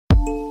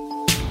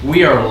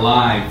We are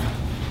live.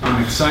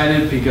 I'm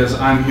excited because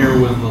I'm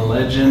here with the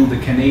legend, the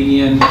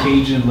Canadian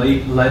Cajun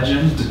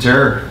legend. The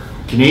terror.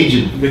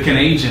 Canadian. The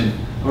Canadian.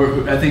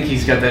 Or I think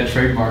he's got that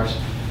trademark.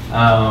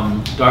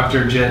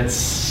 Dr. Jed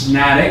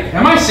Snatic.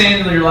 Am I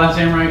saying your last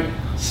name right?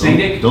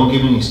 Snatic? Don't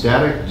give me any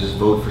static, just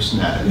vote for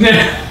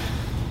Snatic.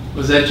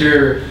 Was that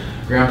your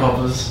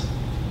grandpapa's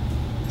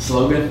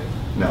slogan?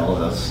 No,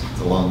 that's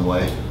along the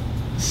way.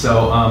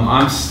 So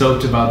I'm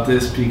stoked about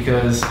this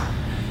because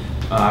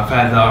I've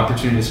had the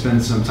opportunity to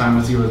spend some time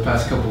with you over the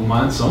past couple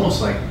months. Almost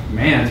like,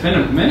 man, it's been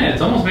a minute.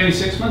 It's almost maybe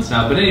 6 months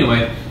now. But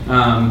anyway.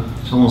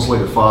 It's almost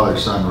like a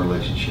father-son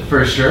relationship.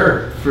 For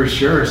sure, for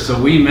sure.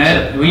 So we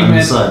met. I'm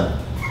the son.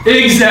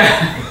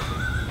 Exactly.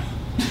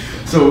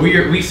 So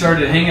we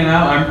started hanging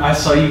out. I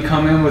saw you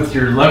come in with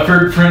your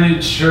leopard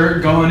printed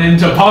shirt going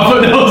into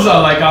Papa Do's.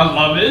 I'm like, I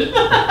love it.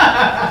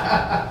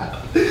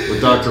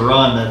 With Dr.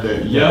 Ron that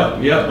day.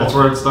 Yep. That's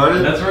where it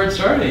started? That's where it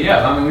started,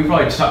 yeah. I mean, we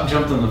probably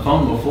jumped on the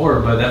phone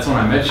before, but that's when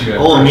I met you.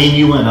 Oh, me and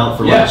you went out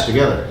for lunch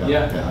together.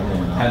 Yeah. I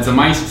remember now. Had some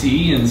iced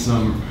tea and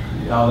some,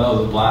 that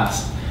was a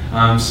blast.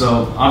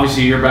 So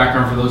obviously your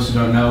background, for those who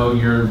don't know,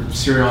 you're a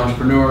serial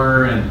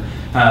entrepreneur and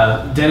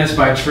dentist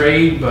by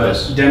trade, but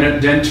yes.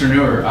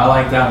 Dentreneur. I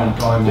like that one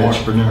probably more.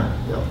 Entrepreneur.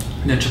 Yep.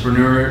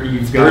 Entrepreneur.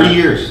 You've got 30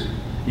 years.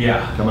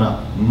 Yeah. Coming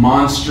up.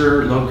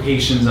 Monster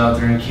locations out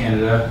there in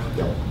Canada.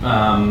 Yep.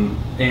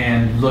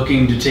 And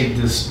looking to take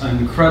this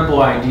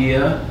incredible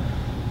idea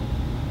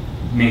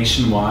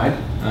nationwide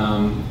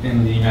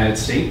in the United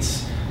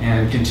States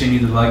and continue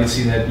the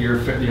legacy that your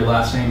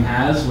last name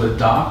has with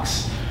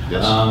Docs.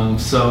 Yes.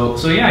 So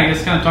yeah, I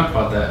guess kind of talk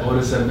about that. What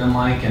has that been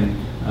like, and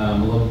a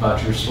little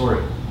about your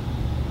story.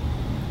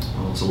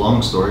 Well, it's a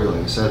long story.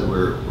 Like I said,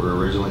 we're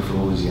originally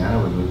from Louisiana.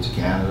 We moved to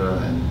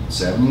Canada in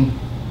 71.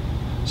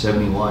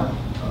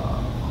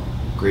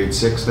 Grade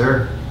 6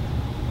 there.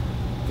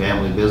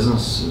 Family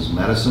business is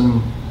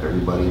medicine.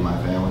 Everybody in my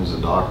family is a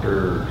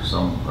doctor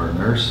or a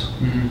nurse.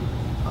 Mm-hmm.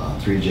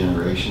 3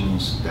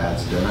 generations.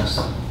 Dad's a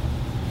dentist.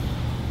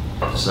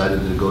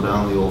 Decided to go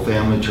down the old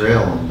family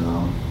trail,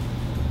 and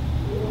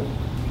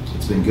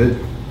it's been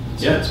good.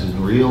 It's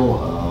been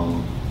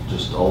real.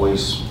 Just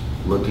always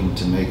looking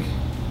to make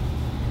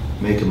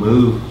a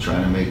move,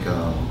 trying to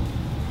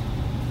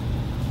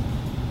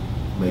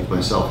make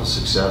myself a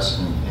success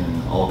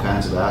in all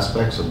kinds of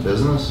aspects of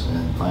business.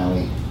 And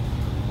finally,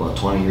 about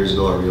 20 years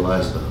ago, I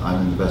realized that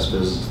I'm in the best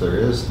business there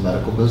is, the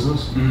medical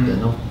business. Mm-hmm.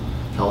 Dental,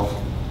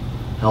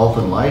 health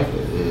and life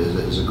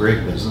is a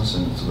great business,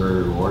 and it's a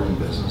very rewarding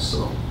business.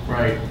 So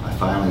right. I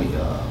finally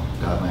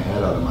got my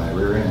head out of my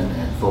rear end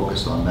and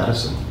focused on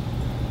medicine.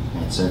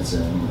 And since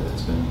then,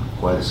 it's been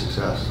quite a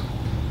success.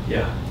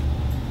 Yeah.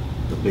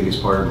 The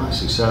biggest part of my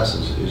success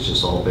is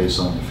just all based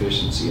on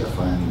efficiency. I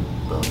find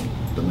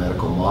the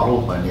medical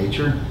model by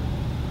nature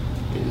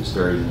is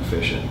very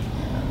inefficient.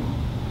 And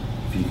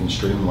if you can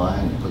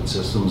streamline and put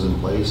systems in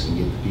place and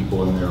get the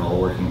people in there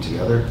all working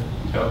together,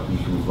 yep. you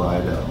can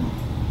provide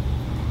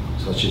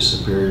such a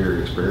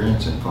superior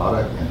experience and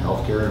product and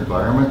healthcare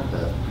environment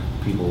that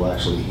people will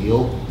actually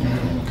heal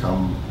and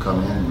come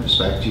in and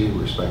respect you,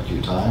 respect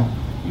your time.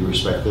 You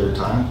respect their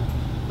time,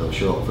 they'll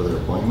show up for their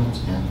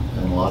appointments, and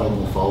a lot of them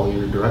will follow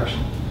your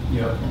direction.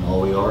 Yep. And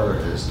all we are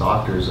as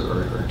doctors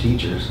are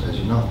teachers, as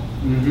you know.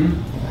 Mm-hmm.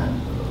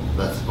 And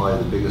that's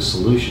probably the biggest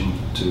solution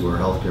to our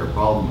healthcare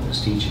problem, is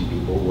teaching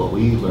people what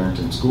we learned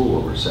in school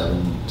over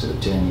 7 to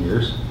 10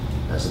 years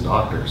as a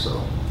doctor.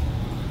 So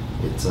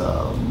it's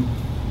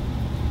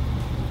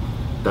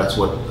that's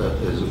what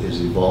is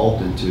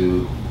evolved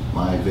into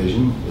my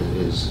vision.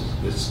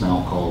 It's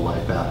now called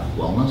Life Path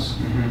Wellness.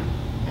 Mm-hmm.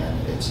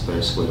 And it's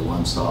basically a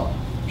one-stop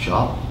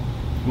shop.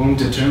 Womb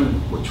to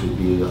tomb. Which would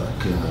be,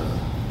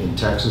 in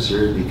Texas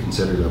here, it'd be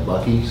considered a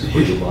Buc-ee's for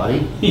your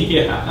body.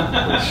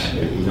 Yeah.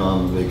 Which,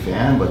 I'm a big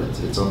fan, but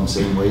it's on the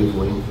same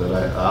wavelength that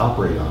I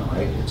operate on,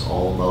 right? It's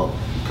all about,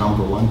 you come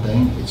for one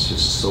thing, it's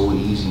just so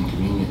easy and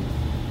convenient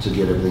to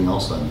get everything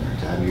else done there.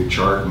 To have your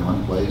chart in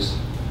one place,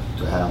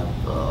 to have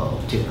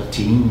a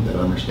team that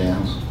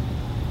understands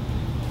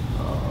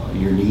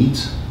your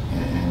needs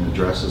and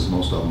addresses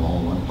most of them all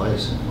in one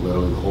place, and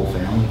literally the whole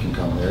family can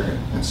come there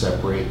and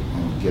separate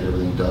and get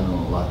everything done in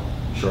a lot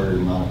shorter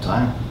amount of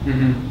time.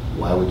 Mm-hmm.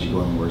 Why would you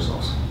go anywhere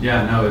else?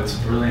 Yeah, no, it's a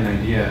brilliant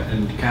idea,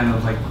 and kind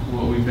of like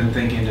what we've been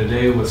thinking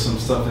today with some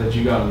stuff that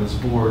you got on this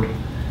board.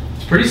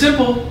 It's pretty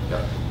simple.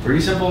 Yep.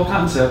 Pretty simple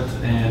concept,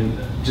 and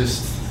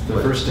just the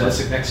first step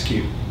to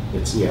execute.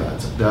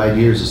 The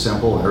ideas are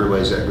simple, and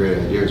everybody's got great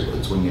ideas, but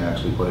it's when you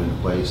actually put it into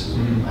place is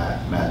when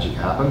magic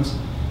happens.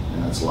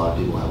 And that's a lot of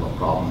people have a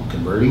problem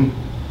converting.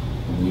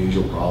 And the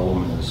usual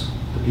problem is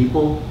the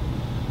people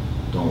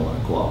don't want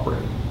to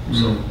cooperate.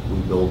 So we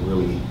build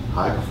really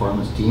high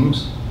performance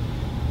teams.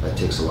 That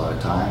takes a lot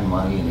of time,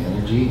 money, and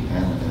energy,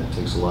 and it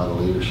takes a lot of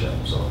leadership.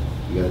 So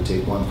you got to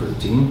take one for the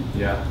team.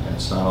 Yeah. And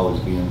it's not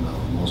always being the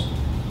most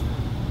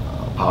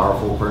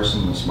powerful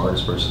person, the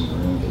smartest person in the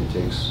room. It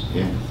takes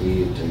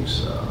empathy, it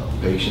takes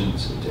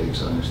patience, it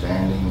takes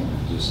understanding,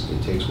 and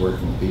it takes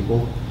working with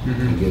people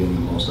and getting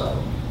the most out of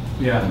them.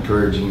 Yeah.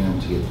 encouraging them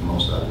to get the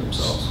most out of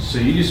themselves. So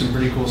you do some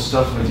pretty cool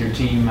stuff with your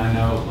team. I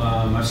know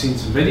I've seen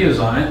some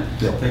videos on it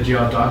Yep. that you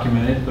all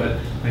documented, but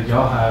like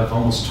y'all have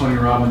almost Tony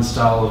Robbins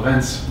style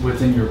events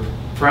within your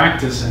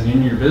practice and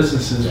in your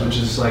businesses, Yeah. which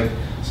is like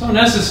so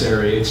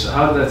necessary. It's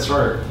how did that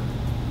start?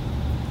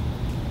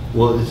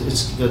 Well,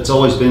 it's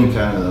always been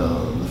kind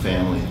of the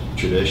family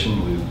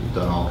tradition. We've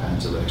done all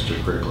kinds of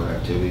extracurricular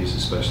activities,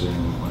 especially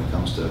when it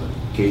comes to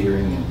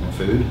catering and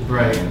food,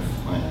 Right. and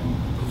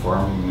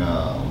performing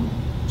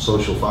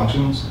social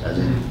functions, as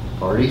in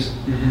parties.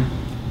 Mm-hmm.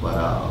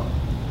 But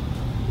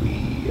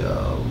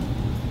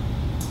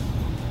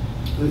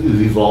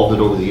we've evolved it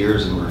over the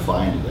years and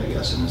refined it, I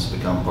guess, and it's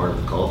become part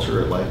of the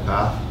culture at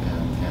LifePath.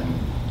 And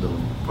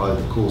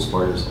probably the coolest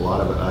part is a lot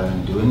of it I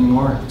don't do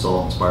anymore. It's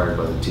all inspired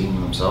by the team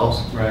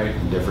themselves. Right.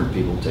 And different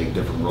people take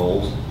different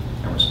roles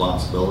and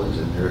responsibilities,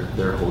 and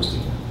they're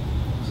hosting it.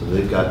 So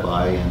they've got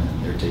buy-in,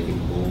 and they're taking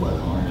the bull by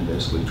the horn and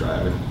basically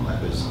driving my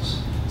business.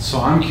 So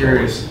I'm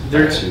curious.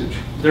 That's huge.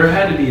 There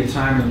had to be a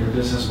time in your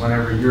business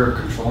whenever you're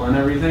controlling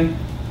everything.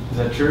 Is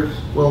that true?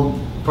 Well,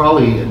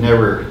 probably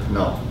never.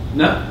 No.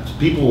 No.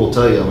 People will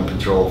tell you I'm a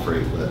control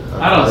freak, but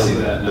I don't probably see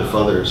that, no. The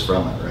furthest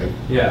from it, right?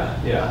 Yeah.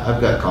 Yeah. I've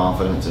got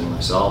confidence in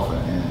myself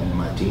and in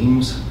my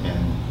teams,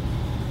 and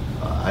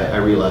I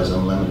realize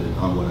I'm limited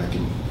on what I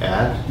can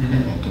add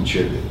and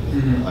contribute.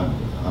 Mhm.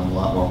 I'm a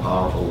lot more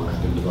powerful when I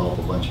can develop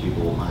a bunch of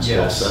people with my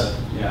skill Yes. set,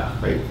 Yeah.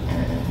 right,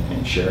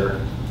 and share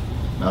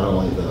not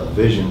only the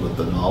vision but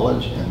the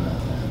knowledge and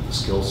the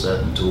skill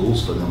set and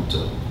tools for them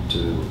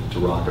to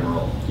rock and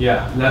roll.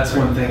 Yeah. That's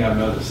one thing I've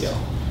noticed. Yeah.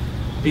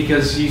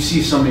 Because you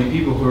see so many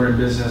people who are in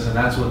business and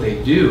that's what they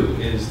do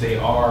is they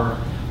are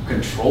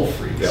control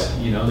freaks. Yep.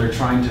 You know, they're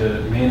trying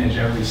to manage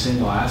every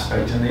single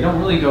aspect and they don't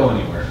really go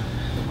anywhere.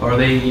 Or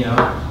they, you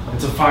know,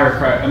 it's a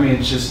firecracker. I mean,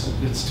 it's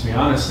to be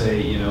honest, I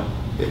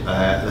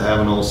have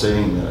an old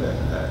saying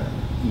that,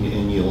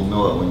 and you'll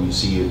know it when you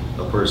see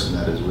a person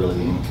that is really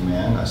in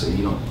command. I say,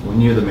 when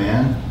you're the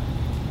man,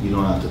 you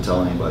don't have to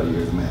tell anybody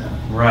you're the man.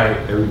 Right.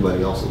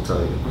 Everybody else will tell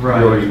you.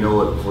 Right. You already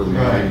know it before the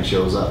man Right. even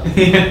shows up.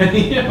 Yeah.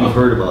 You've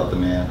heard about the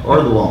man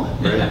or the woman,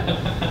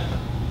 right?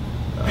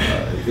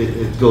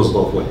 It goes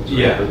both ways, right?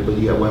 Yeah. But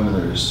you got women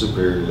that are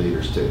superior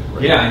leaders too,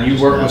 right? Yeah, and you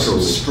Just work with some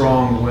naturally.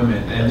 strong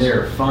women, and Yes.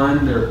 they're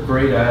fun. They're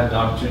great. I had the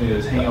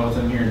opportunity to hang out with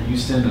them here in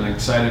Houston, and I'm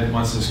excited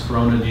once this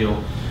Corona deal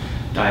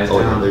dies Oh,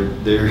 down.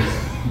 yeah,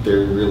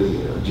 they're really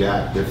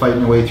jacked. They're fighting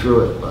their way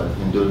through it,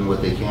 and doing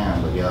what they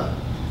can. But yeah,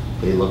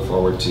 they look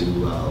forward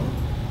to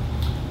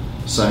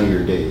sunnier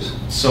days.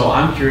 So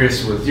I'm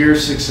curious with your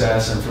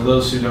success, and for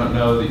those who don't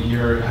know, that you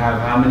have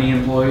how many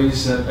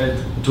employees?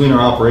 Between our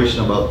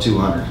operation, about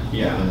 200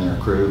 Yeah. in their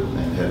crew,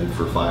 and headed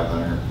for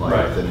 500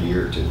 Right. within a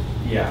year or two.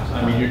 Yeah,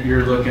 I mean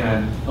you're looking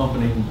at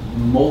opening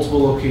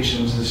multiple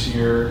locations this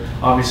year.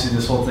 Obviously,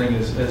 this whole thing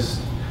has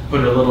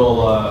put a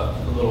little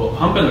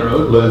hump in the A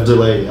road. little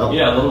delay, yep.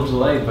 Yeah, a little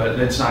delay, but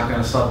it's not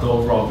going to stop the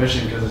overall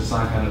vision because it's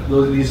not going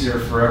to. These are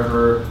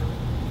forever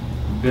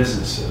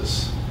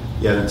businesses.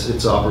 Yeah,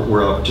 it's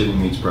where opportunity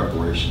meets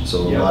preparation.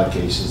 So in Yep. a lot of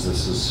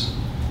cases,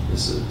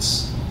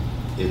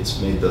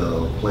 it's made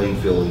the playing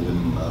field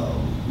even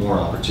more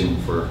opportune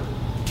for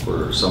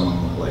someone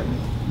like me.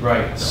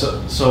 Right. So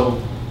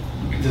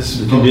this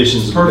The is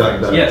conditions have perfect.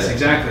 gotten better. Yes,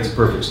 exactly. It's a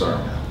perfect start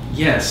now.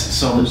 Yes.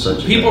 So There's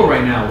such a people thing.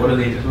 right now, what are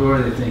they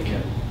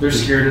thinking? They're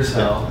scared as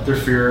hell. Yeah. They're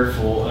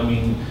fearful. I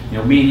mean,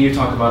 me and you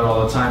talk about it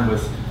all the time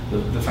with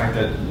the fact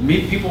that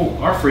people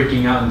are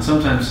freaking out, and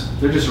sometimes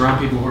they're just around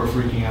people who are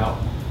freaking out.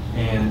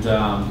 And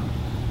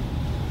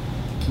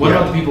what Yeah.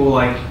 about the people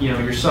like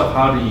yourself?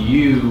 How do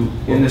you,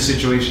 in this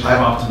situation, have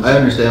optimism? I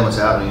understand what's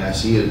happening. I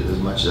see it as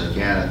much as I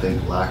can. I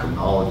think lack of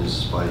knowledge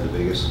is probably the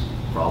biggest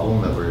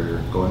problem that we're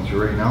going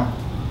through right now.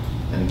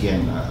 And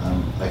again,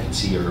 I can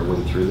see our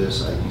way through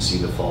this. I can see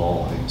the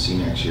fall. I can see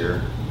next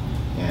year.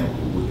 And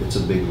it's a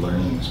big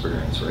learning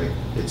experience, right?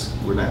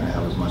 We're not going to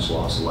have as much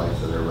loss of life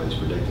that everybody's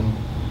predicting.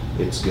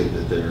 It's good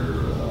that they're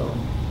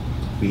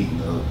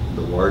beating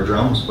the war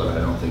drums, but I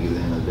don't think at the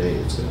end of the day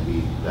it's going to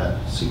be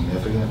that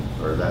significant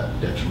or that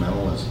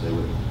detrimental as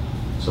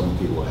some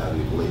people would have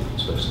you believe,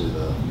 especially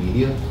the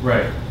media.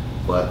 Right.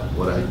 But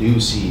what I do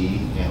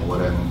see and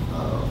what I'm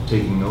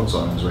taking notes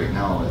on is right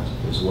now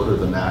is what are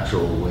the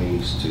natural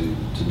ways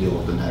to deal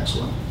with the next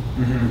one.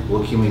 Mm-hmm.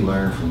 What can we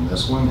learn from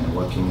this one, and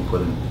what can we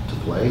put into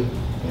play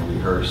and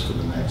rehearse for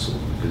the next one?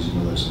 Because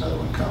there's another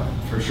one coming.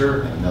 For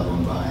sure. And another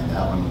one behind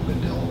that one. We've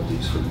been dealing with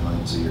these for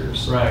millions of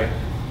years. So, Right.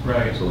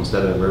 Right. So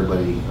instead of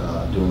everybody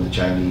doing the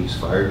Chinese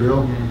fire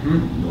drill,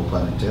 Mhm. no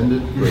pun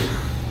intended, but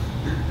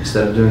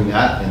instead of doing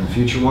that in the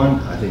future one,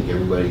 I think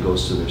everybody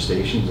goes to their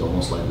stations,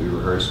 almost like we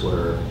rehearse what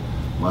our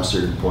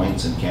mustered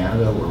points in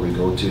Canada, where we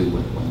go to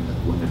when the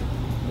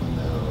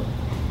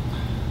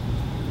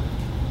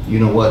you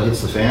know what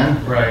hits the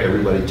fan. Right.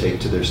 Everybody take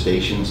to their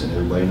stations, and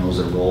everybody knows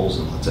their roles,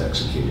 and let's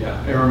execute.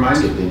 Yeah. It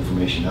reminds Let's get the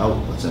information out.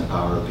 Let's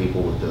empower the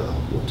people with the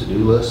to-do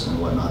list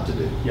and what not to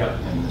do. Yep.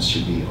 And this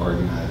should be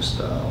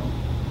organized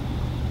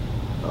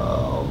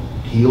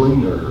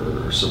healing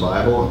or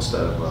survival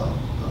instead of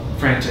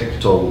frantic.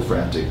 total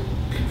frantic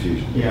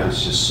confusion. Yeah.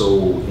 It's just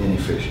so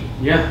inefficient.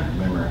 Yeah.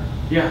 Remember,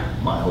 Yeah.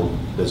 my whole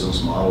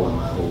business model and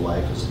my whole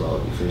life is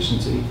about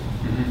efficiency,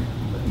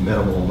 Mm-hmm.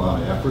 minimal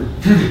amount of effort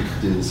to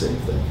do the same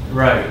thing.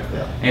 Right.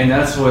 Yeah. And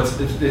that's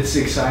it's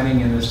exciting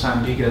in this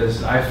time,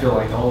 because I feel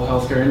like the whole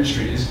healthcare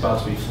industry is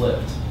about to be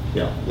flipped.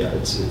 Yeah, they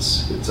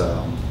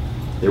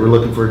were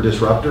looking for a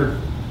disruptor.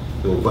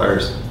 The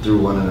virus threw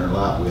one in their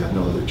lap. We have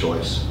no other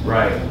choice.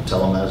 Right. And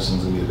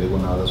telemedicine's gonna be a big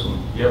one out of this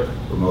one. Yep.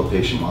 Remote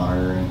patient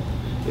monitoring.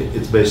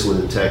 It's basically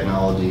the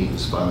technology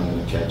is finally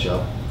gonna catch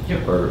up.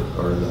 Yep. Or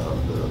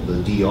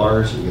the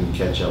DRs are gonna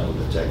catch up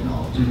with the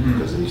technology, Mhm.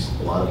 because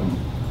a lot of them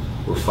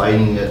were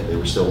fighting it. They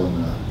were still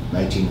in the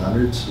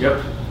 1900s.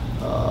 Yep.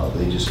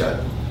 They just got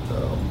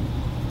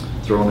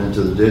thrown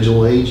into the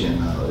digital age, and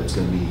it's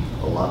going to be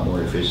a lot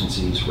more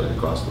efficiencies right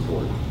across the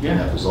board Yeah. in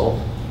that result.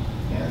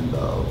 And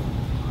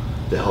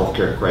the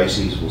healthcare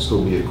crises will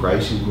still be a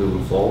crisis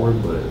moving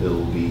forward, but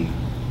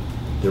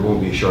there won't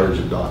be a shortage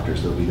of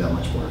doctors. They'll be that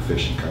much more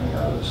efficient coming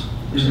out of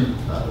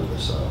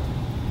this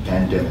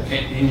pandemic.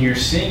 And you're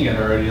seeing it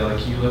already.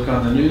 Like, you look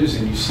on the news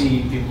and you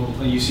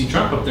see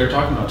Trump up there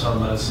talking about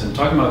telemedicine,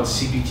 talking about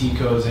CPT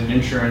codes and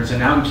insurance. And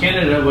now in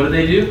Canada, what do?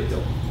 Yep.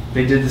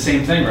 They did the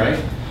same thing, right?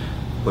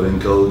 Put in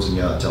codes, and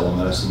yeah,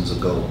 telemedicine's a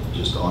go,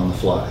 just on the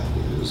fly.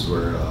 It is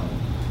where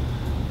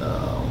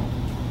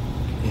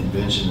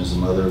invention is the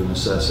mother of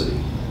necessity.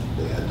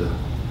 They had to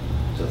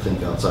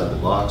think outside the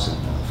box, and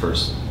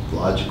first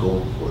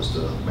logical was to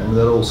remember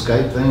that old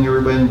Skype thing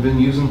everybody's been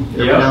using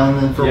every Yep. now and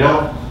then for a Yep.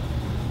 while.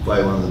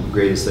 Probably one of the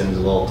greatest things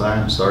of all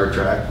time, Star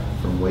Trek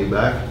from way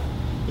back,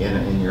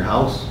 in your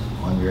house,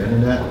 on your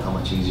internet. How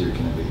much easier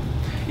can it be?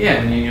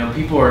 Yeah, and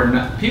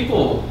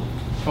people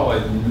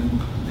probably,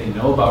 they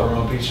know about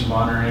remote patient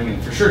monitoring,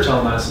 and for sure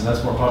telemedicine,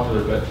 that's more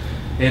popular, but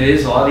it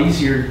is a lot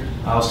easier.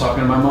 I was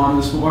talking to my mom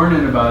this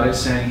morning about it,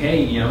 saying,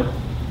 hey,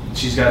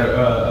 she's got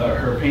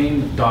her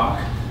pain doc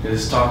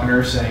is talking to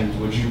her, saying,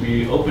 would you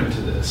be open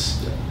to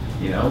this?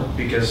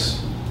 Because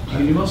you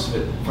can do most of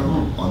it from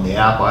home. On the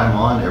app I'm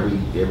on,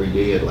 every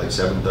day at like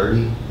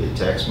 7:30, they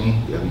text me,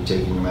 have you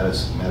taken your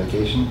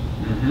medication?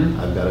 Mm-hmm.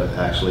 I've got to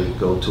actually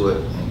go to it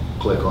and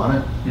click on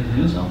it.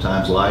 Mm-hmm.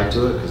 Sometimes lie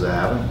to it because I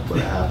haven't, but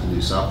I have to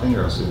do something,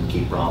 or else it's going to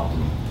keep prompting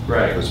me.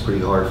 Right. It's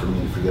pretty hard for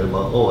me to forget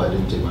about, I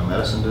didn't take my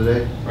medicine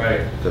today,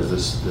 Right. because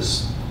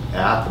this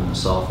app and the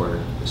software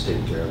is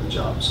taking care of the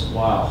job. So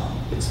Wow.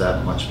 it's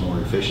that much more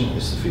efficient.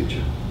 It's the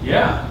future.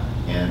 Yeah.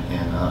 And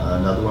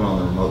another one on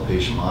the remote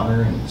patient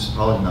monitoring, it's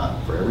probably not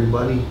for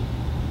everybody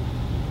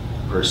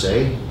per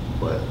se,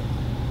 but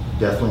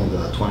definitely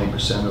the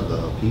 20% of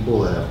the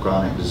people that have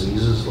chronic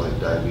diseases like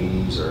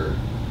diabetes or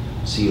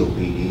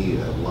COPD,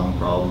 have lung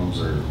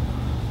problems, or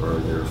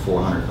they're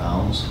 400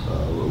 pounds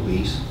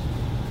obese,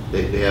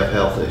 they have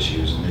health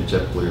issues, and they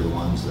typically are the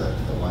ones that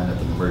wind up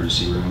in the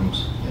emergency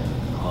rooms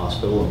in the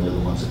hospital, and they're the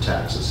ones that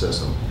tax the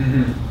system.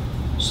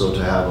 Mm-hmm. So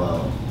to have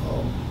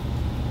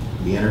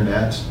the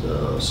internet,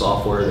 the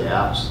software, the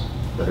apps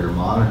that are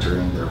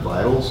monitoring their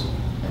vitals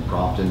and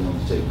prompting them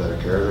to take better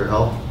care of their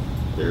health.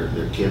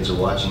 Their kids are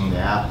watching the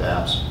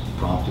app's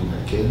prompting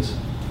their kids.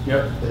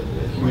 Yep.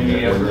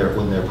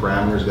 When their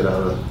parameters get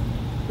out of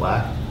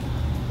whack,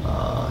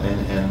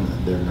 and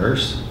their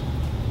nurse,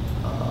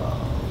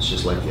 it's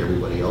just like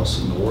everybody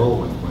else in the world.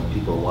 When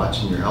people are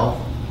watching your health,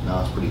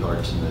 now it's pretty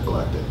hard to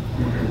neglect it.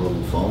 Mm-hmm. The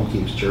little phone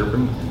keeps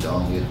chirping and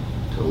telling you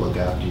to look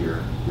after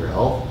your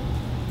health.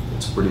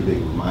 It's a pretty big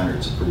reminder.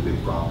 It's a pretty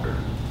big prompter.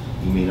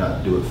 You may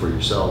not do it for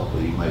yourself,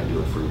 but you might do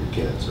it for your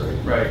kids, right?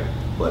 Right.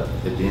 But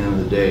at the end of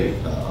the day,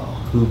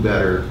 who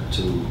better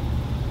to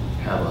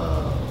have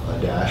a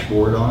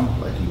dashboard on,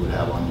 like you would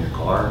have on your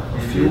car, a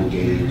fuel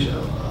gauge,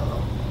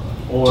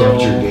 Oil.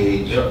 temperature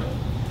gauge, Yep.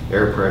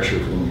 air pressure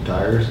from your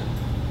tires?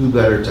 Who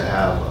better to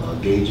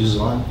have gauges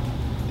on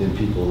than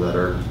people that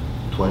are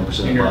 20% of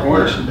In the your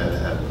population that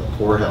have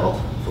poor health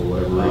for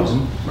whatever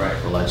reason, Right.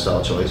 or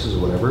lifestyle choices or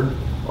whatever,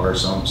 or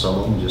some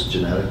of them just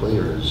genetically,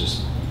 or it's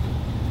just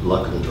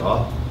luck of the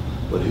draw.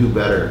 But who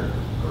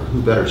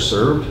better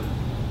served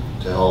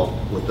to help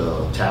with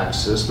the tax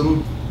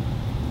system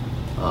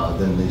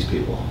than these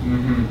people,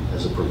 Mm-hmm.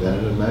 as a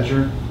preventative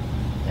measure,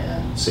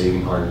 and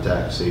saving heart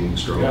attacks, saving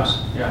strokes,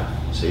 Yeah.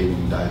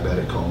 saving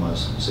diabetic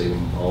comas,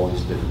 saving all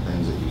these different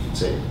things that you can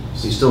save.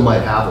 So you still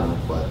might have them,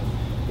 but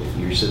if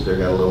you sit there,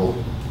 got a little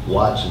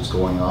watch that's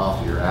going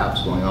off, your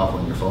app's going off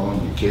on your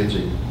phone, your kids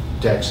are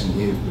texting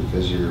you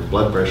because your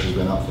blood pressure's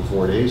been up for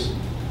 4 days,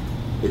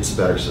 it's a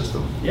better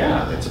system.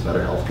 Yeah. It's a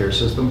better healthcare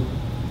system.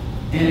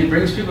 And it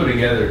brings people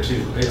together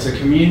too. It's a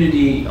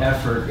community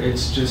effort.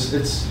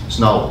 It's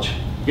knowledge.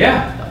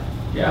 Yeah.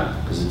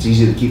 Because it's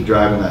easy to keep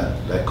driving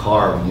that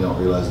car when you don't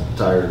realize that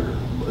the tire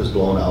is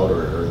blown out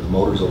or the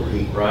motor's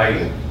overheating.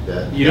 Right.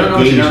 That You don't know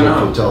what you gauge don't know.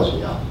 hopefully tells you,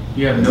 yeah.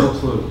 You have no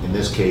clue. In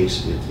this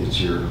case, it's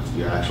your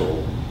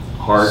actual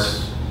heart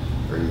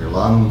or your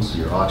lungs.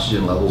 Your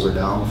oxygen levels are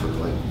down for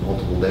like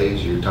multiple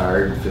days. You're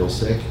tired and feel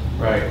sick.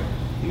 Right.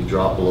 You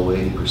drop below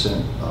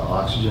 80%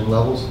 oxygen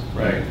levels.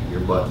 Right. Your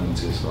butt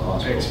needs to go to the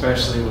hospital.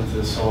 Especially with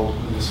this whole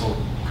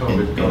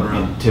COVID going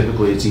around. And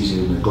typically it's easy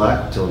to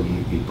neglect until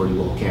you pretty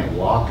well can't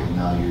walk, and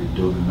now you're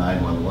doing a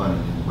 911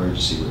 in an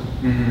emergency room.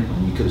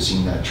 And you could have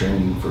seen that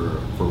trending for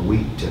a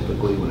week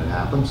typically when it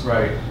happens.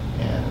 Right.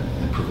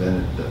 And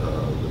prevented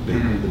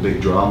the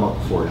big drama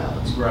before it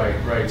happens.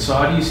 Right. So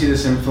how do you see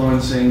this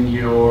influencing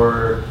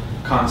your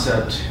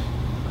concept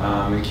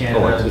in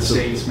Canada, the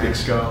States,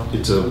 Mexico?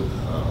 It's a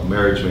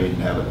marriage made in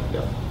heaven.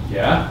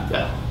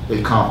 Yeah.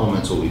 It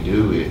complements what we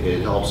do.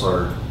 It helps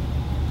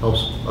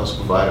us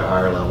provide a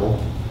higher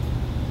level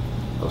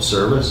of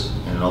service,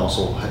 and it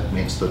also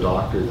makes the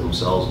doctor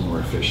themselves more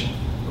efficient.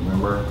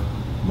 Remember,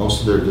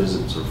 most of their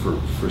visits are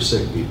for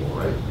sick people,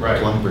 right?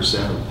 Right.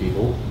 20% of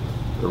people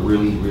are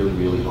really, really,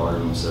 really hard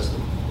on the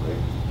system,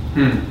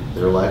 right?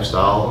 Their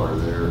lifestyle or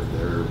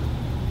their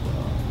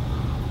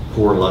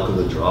poor luck of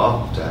the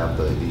draw to have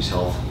these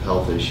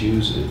health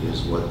issues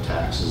is what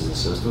taxes the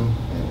system,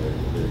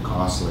 and they're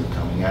constantly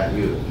coming at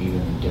you,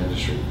 even in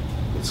dentistry.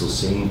 It's the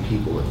same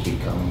people that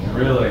keep coming in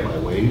by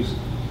waves,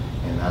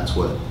 and that's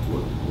what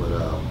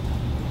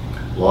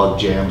log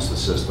jams the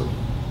system.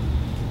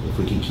 If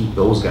we can keep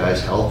those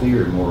guys healthy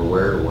or more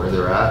aware of where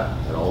they're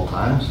at all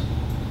times,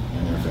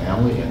 and their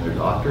family and their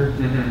doctor,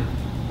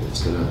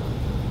 it's going to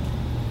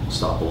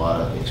stop a lot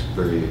of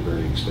very,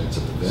 very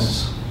expensive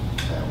events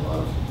and a lot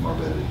of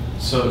morbidity.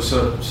 So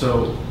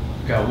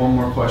got one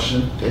more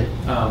question. Okay.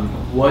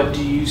 What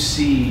do you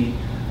see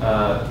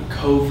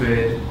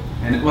COVID,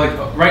 and like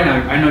right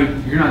now, I know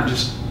you're not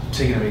just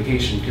taking a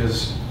vacation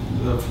because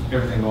of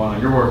everything going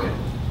on. You're working,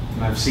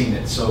 and I've seen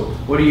it. So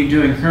what are you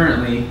doing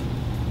currently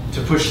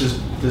to push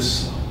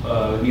this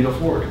needle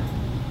forward?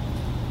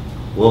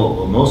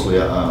 Well,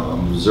 mostly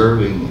I'm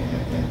observing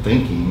and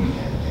thinking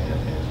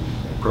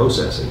and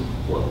processing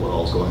what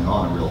all's going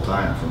on in real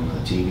time, from the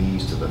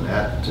TVs to the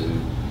net to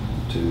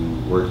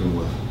working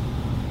with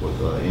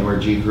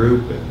MRG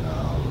Group and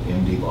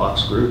MD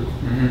Box Group.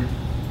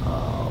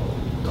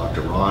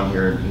 Dr. Ron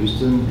here in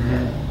Houston,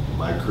 and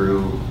my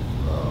crew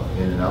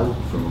in and out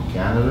from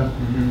Canada,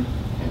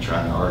 and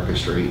trying to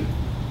orchestrate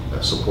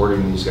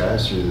supporting these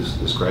guys through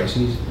this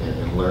crisis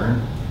and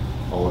learn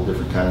all the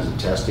different kinds of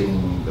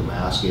testing, the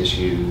mask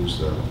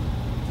issues,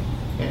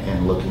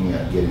 and looking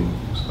at getting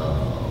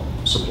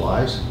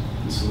supplies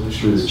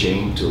through the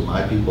chain to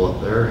my people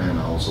up there, and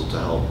also to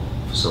help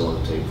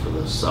facilitate for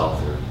the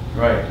south here.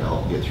 Right. To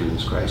help get through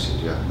this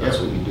crisis. That's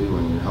what you do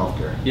when you're in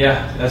healthcare.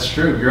 Yeah, that's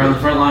true. You're on the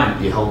front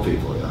line. You help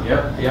people.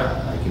 Yep.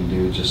 I can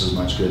do just as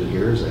much good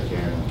here as I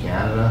can in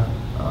Canada.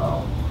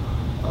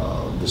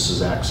 This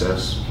is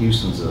access.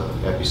 Houston's the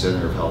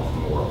epicenter of health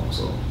in the world,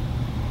 so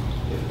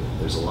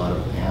there's a lot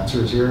of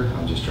answers here.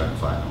 I'm just trying to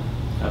find them.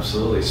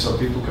 Absolutely. So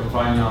people can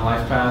find you on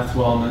LifePath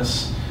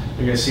Wellness.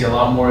 You're going to see a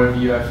lot more of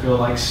you, I feel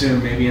like,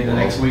 soon, maybe in the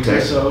next week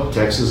or so.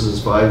 Texas is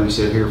probably, we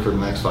sit here for the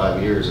next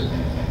 5 years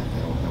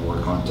and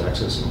work on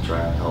Texas and try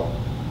and help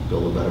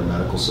build a better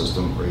medical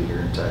system right here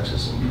in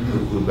Texas, and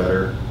who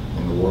better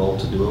in the world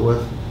to do it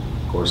with.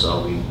 Of course,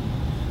 I'll be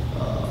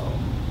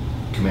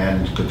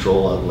command and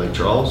control out of Lake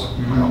Charles,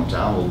 my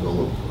hometown. We'll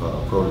build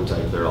a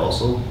prototype there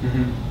also,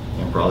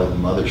 and probably the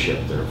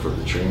mothership there for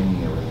the training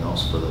and everything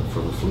else for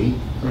the fleet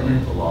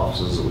of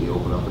offices that we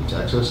open up in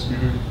Texas.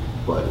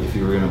 But if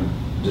you were going to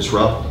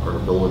disrupt or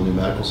build a new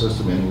medical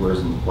system anywhere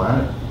on the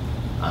planet,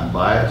 I'm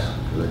biased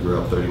because I grew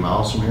up 30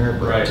 miles from here,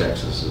 but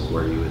Texas is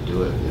where you would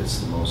do it. It's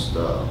the most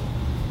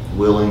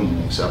willing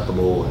and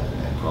acceptable,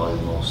 and probably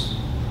the most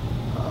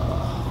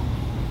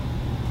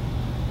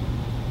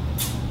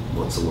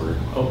what's the word?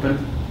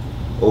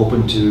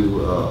 Open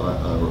to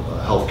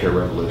a healthcare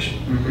revolution.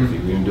 If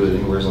you're going to do it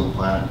anywhere on the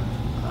planet,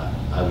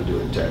 I would do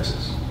it in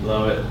Texas.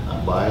 Love it.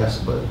 I'm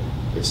biased, but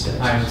it's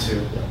Texas. I am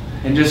too. Yeah.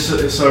 And just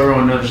so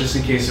everyone knows, just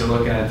in case they're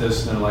looking at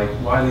this and they're like,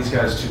 why are these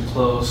guys too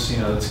close? You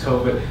know, it's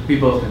COVID. We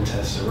both been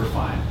tested. We're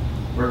fine.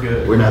 We're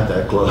good. We're not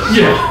that close.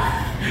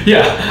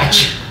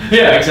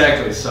 Yeah,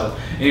 exactly. So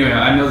anyway,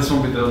 I know this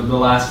won't be the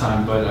last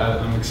time, but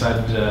I'm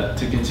excited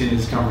to continue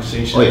this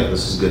conversation. Oh yeah,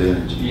 this is good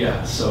energy.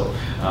 Yeah, so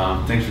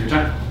thanks for your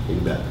time.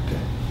 You bet. Okay.